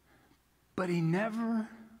 But he never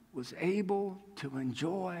was able to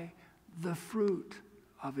enjoy the fruit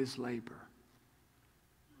of his labor.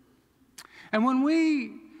 And when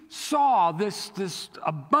we saw this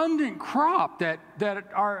abundant crop that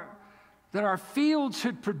our fields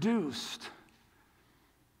had produced,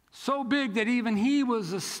 so big that even he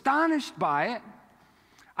was astonished by it,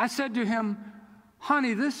 I said to him,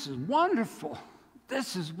 honey, this is wonderful.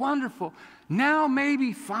 This is wonderful. Now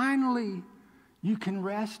maybe finally you can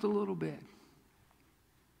rest a little bit.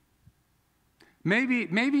 Maybe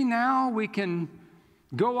now we can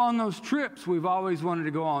go on those trips we've always wanted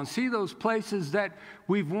to go on, see those places that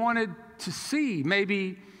we've wanted to see.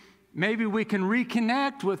 Maybe we can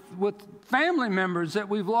reconnect with family members that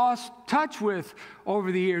we've lost touch with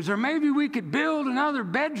over the years. Or maybe we could build another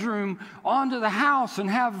bedroom onto the house and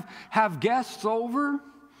have guests over.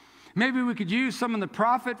 Maybe we could use some of the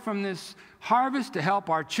profit from this harvest to help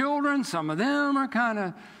our children. Some of them are kind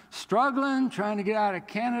of struggling, trying to get out of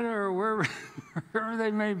Canada or wherever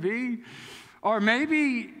they may be. Or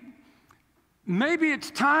maybe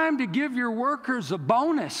it's time to give your workers a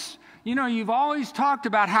bonus. You know, you've always talked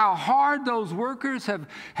about how hard those workers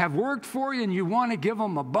have worked for you, and you want to give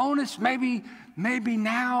them a bonus. Maybe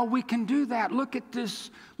now we can do that. Look at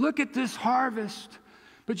this harvest.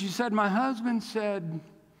 But you said, my husband said,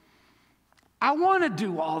 I want to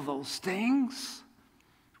do all those things.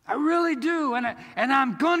 I really do. And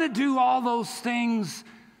I'm going to do all those things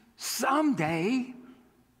someday.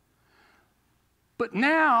 but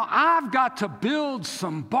now I've got to build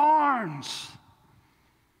some barns.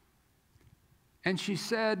 And she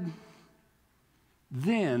said,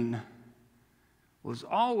 then was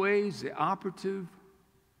always the operative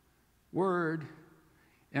word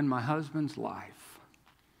in my husband's life.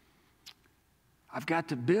 I've got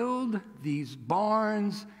to build these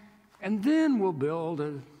barns, and then we'll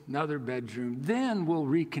build another bedroom. Then we'll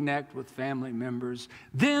reconnect with family members.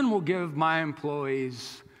 Then we'll give my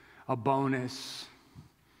employees a bonus.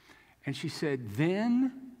 And she said,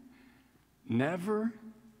 then never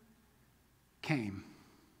came.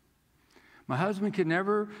 My husband could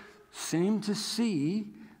never seem to see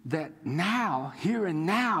that now, here and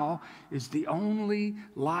now, is the only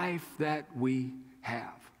life that we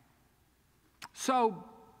have. So,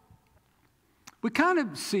 we kind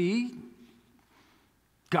of see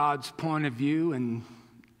God's point of view in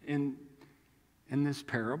this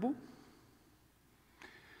parable.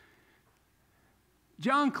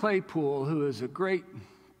 John Claypool, who is a great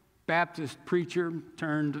Baptist preacher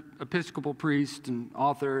turned Episcopal priest and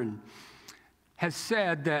author, and has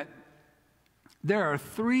said that there are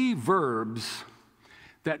 3 verbs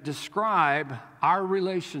that describe our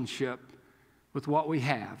relationship with what we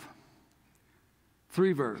have.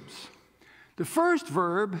 3 verbs. The first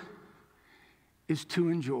verb is to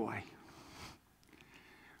enjoy.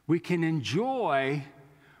 We can enjoy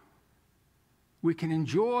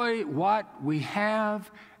what we have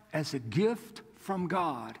as a gift from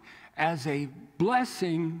God, as a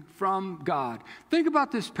blessing from God. Think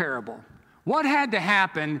about this parable. What had to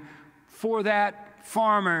happen for that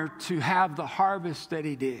farmer to have the harvest that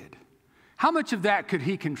he did? How much of that could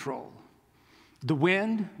he control? The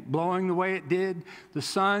wind blowing the way it did, the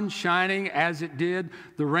sun shining as it did,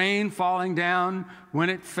 the rain falling down when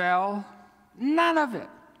it fell? None of it.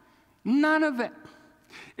 None of it.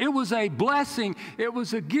 It was a blessing. It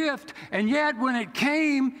was a gift. And yet when it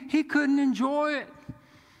came, he couldn't enjoy it.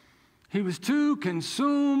 He was too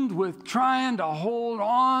consumed with trying to hold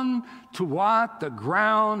on to what the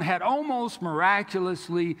ground had almost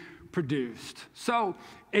miraculously produced. So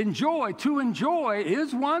to enjoy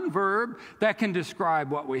is one verb that can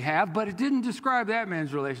describe what we have, but it didn't describe that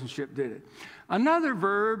man's relationship, did it? Another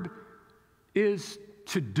verb is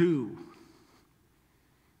to do.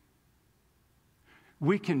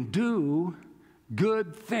 We can do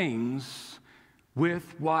good things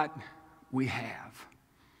with what we have.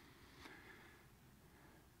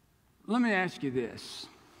 Let me ask you this.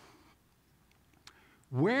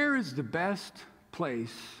 Where is the best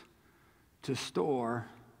place to store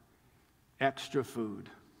extra food?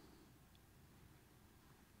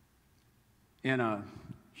 In a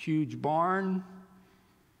huge barn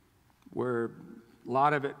where a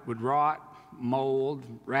lot of it would rot, mold,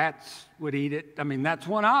 rats would eat it. I mean, that's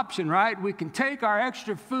one option, right? We can take our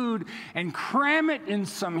extra food and cram it in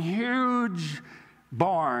some huge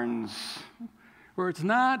barns where it's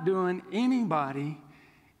not doing anybody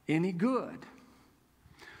any good.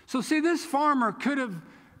 So see, this farmer could have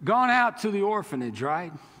gone out to the orphanage,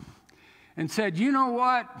 right? And said, you know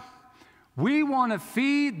what? We want to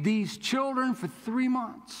feed these children for 3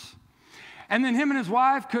 months. And then him and his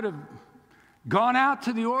wife could have gone out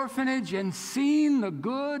to the orphanage and seen the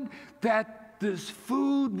good that this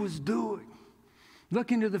food was doing.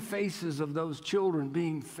 Look into the faces of those children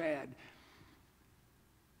being fed.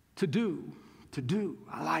 To do.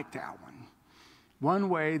 I like that one. One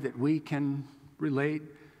way that we can relate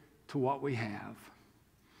to what we have.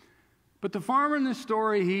 But the farmer in this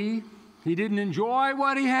story, he didn't enjoy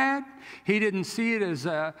what he had. He didn't see it as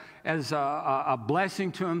a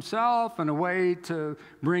blessing to himself and a way to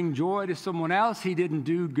bring joy to someone else. He didn't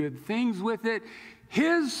do good things with it.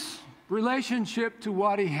 His relationship to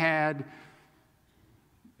what he had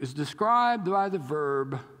is described by the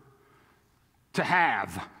verb to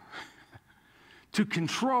have, to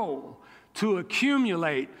control, to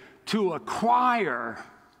accumulate, to acquire.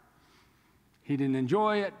 He didn't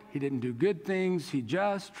enjoy it. He didn't do good things. He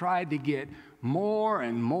just tried to get more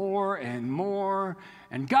and more and more.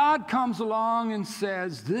 And God comes along and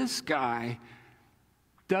says, this guy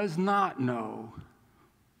does not know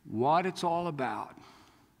what it's all about.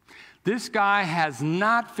 This guy has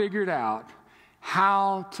not figured out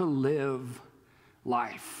how to live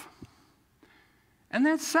life. And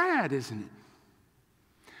that's sad, isn't it?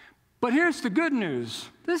 But here's the good news.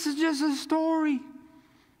 This is just a story.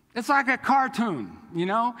 It's like a cartoon, you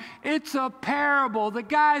know? It's a parable. The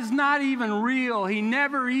guy's not even real. He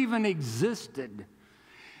never even existed.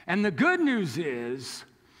 And the good news is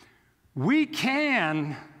we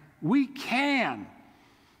can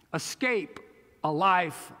escape a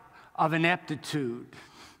life of ineptitude.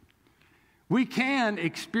 We can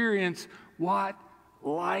experience what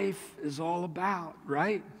life is all about,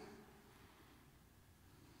 right?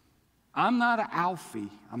 I'm not an Alfie.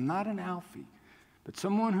 I'm not an Alfie. But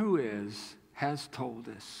someone who is has told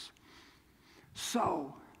us.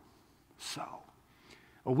 So,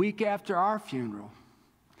 a week after our funeral,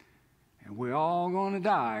 and we're all going to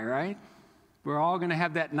die, right? We're all going to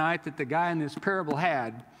have that night that the guy in this parable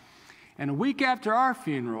had. And a week after our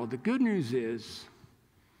funeral, the good news is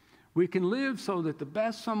we can live so that the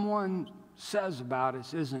best someone says about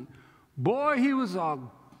us isn't, boy, he was a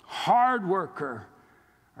hard worker,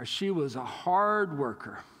 or she was a hard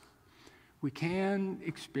worker. We can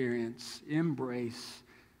experience, embrace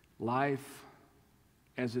life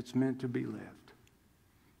as it's meant to be lived.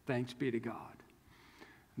 Thanks be to God.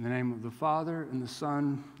 In the name of the Father, and the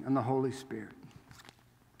Son, and the Holy Spirit.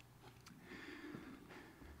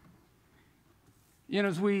 You know,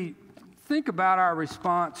 as we think about our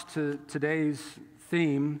response to today's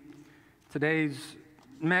theme, today's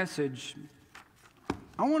message,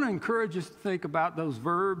 I want to encourage us to think about those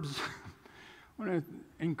verbs. I want to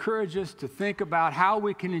encourage us to think about how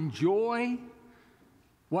we can enjoy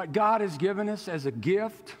what God has given us as a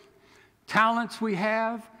gift, talents we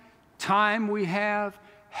have, time we have,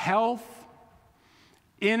 health,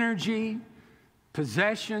 energy,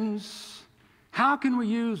 possessions. How can we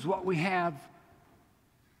use what we have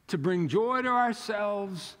to bring joy to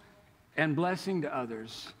ourselves and blessing to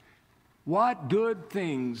others? What good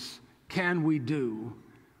things can we do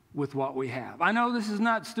with what we have? I know this is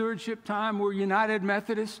not stewardship time. We're United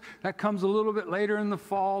Methodists. That comes a little bit later in the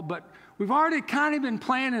fall, but we've already kind of been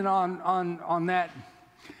planning on that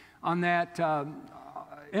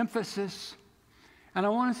emphasis. And I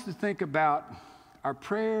want us to think about our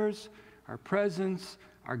prayers, our presence,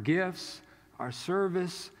 our gifts, our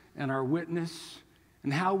service, and our witness,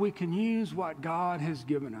 and how we can use what God has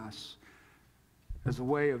given us as a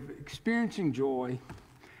way of experiencing joy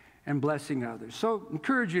and blessing others. So I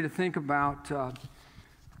encourage you to think about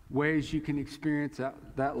ways you can experience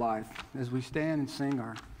that life as we stand and sing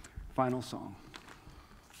our final song.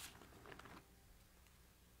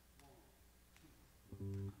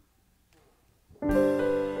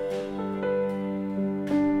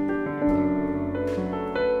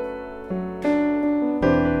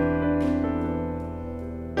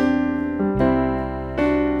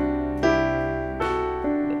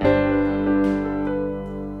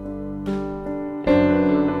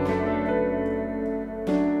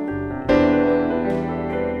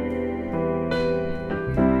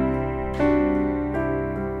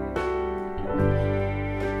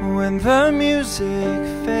 When the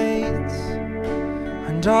music fades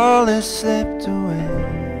and all is slipped away,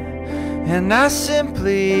 and I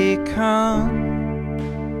simply come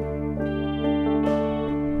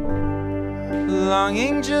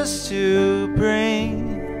longing just to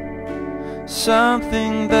bring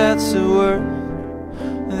something that's a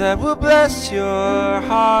word that will bless your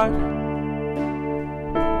heart.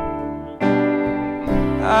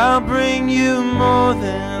 I'll bring you more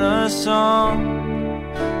than a song,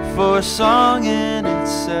 for a song in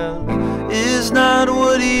itself is not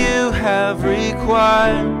what you have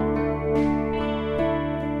required.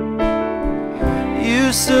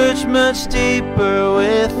 You search much deeper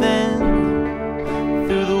within,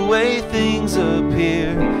 through the way things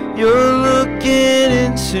appear. You're looking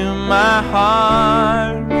into my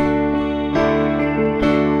heart.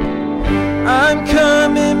 I'm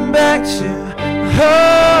coming back to the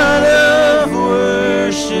heart of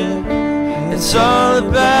worship. It's all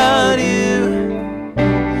about you.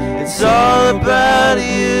 It's all about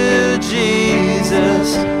you,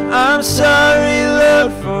 Jesus. I'm sorry,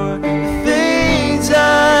 Lord, for the things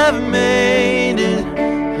I've made it.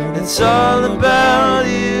 It's all about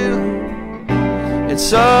you.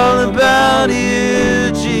 It's all about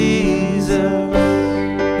you, Jesus.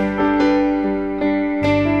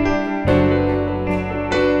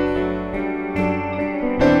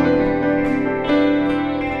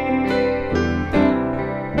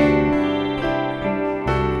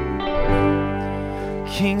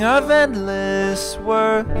 King of endless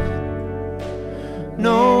worth,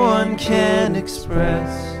 no one can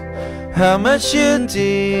express how much you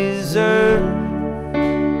deserve.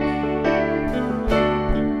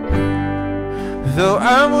 Though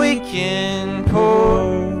I'm weak and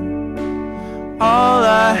poor, all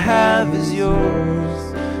I have is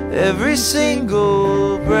yours, every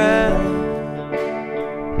single breath.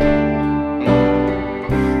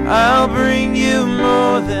 I'll bring you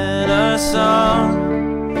more than a song,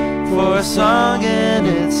 for a song in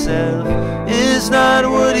itself is not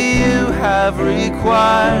what you have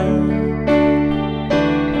required.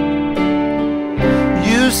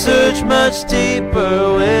 You search much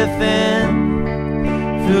deeper within,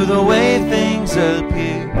 through the way things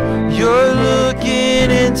appear. You're looking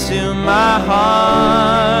into my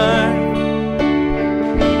heart.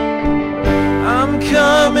 I'm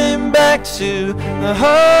coming back to the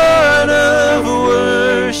heart of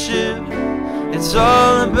worship. It's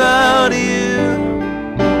all about you.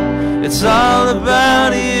 It's all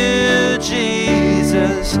about you,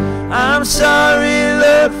 Jesus. I'm sorry,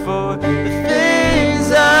 Lord, for the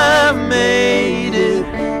things I've made it.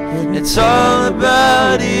 It's all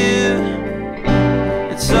about you.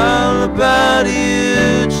 It's all about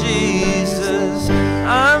you, Jesus.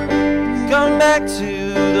 I'm coming back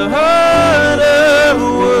to the heart of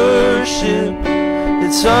worship.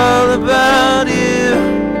 It's all about you.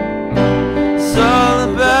 It's all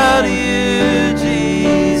about you,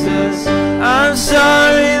 Jesus. I'm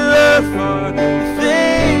sorry, Lord, for the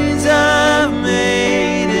things I've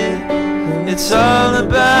made it. It's all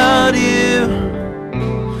about you.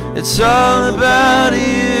 It's all about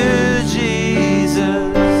you, Jesus.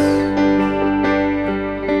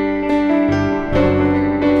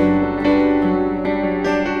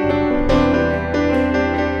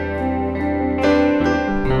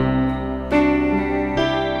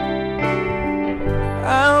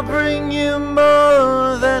 I'll bring you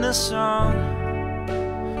more than a song,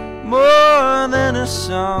 more than a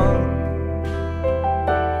song,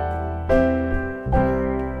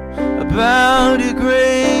 about your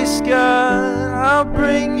grace, God. I'll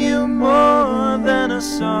bring you more than a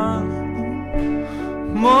song,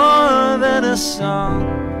 more than a song,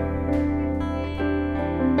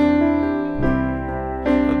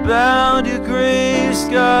 about your grace,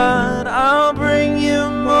 God. I'll bring you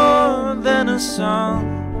more than a song,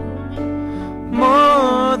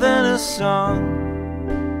 more than a song.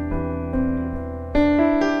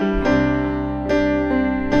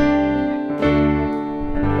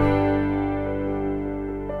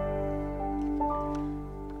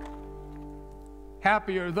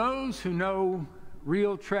 Happy are those who know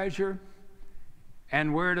real treasure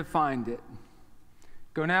and where to find it.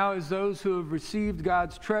 Go now as those who have received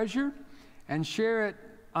God's treasure and share it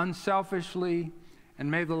unselfishly. And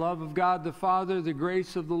may the love of God the Father, the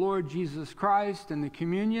grace of the Lord Jesus Christ, and the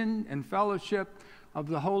communion and fellowship of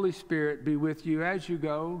the Holy Spirit be with you as you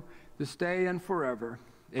go this day and forever.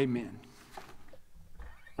 Amen.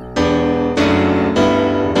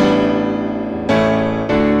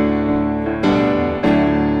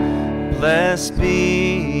 Blessed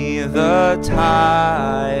be the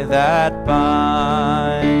tie that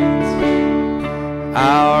binds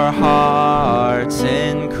our hearts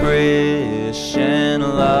in Christian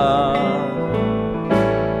love,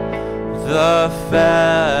 the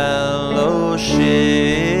fellowship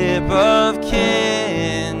of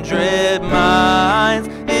kindred minds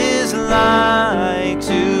is like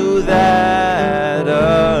to that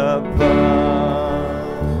above.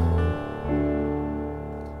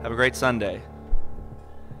 Have a great Sunday.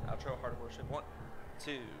 Outro, heart of worship. 1,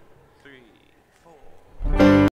 2, 3.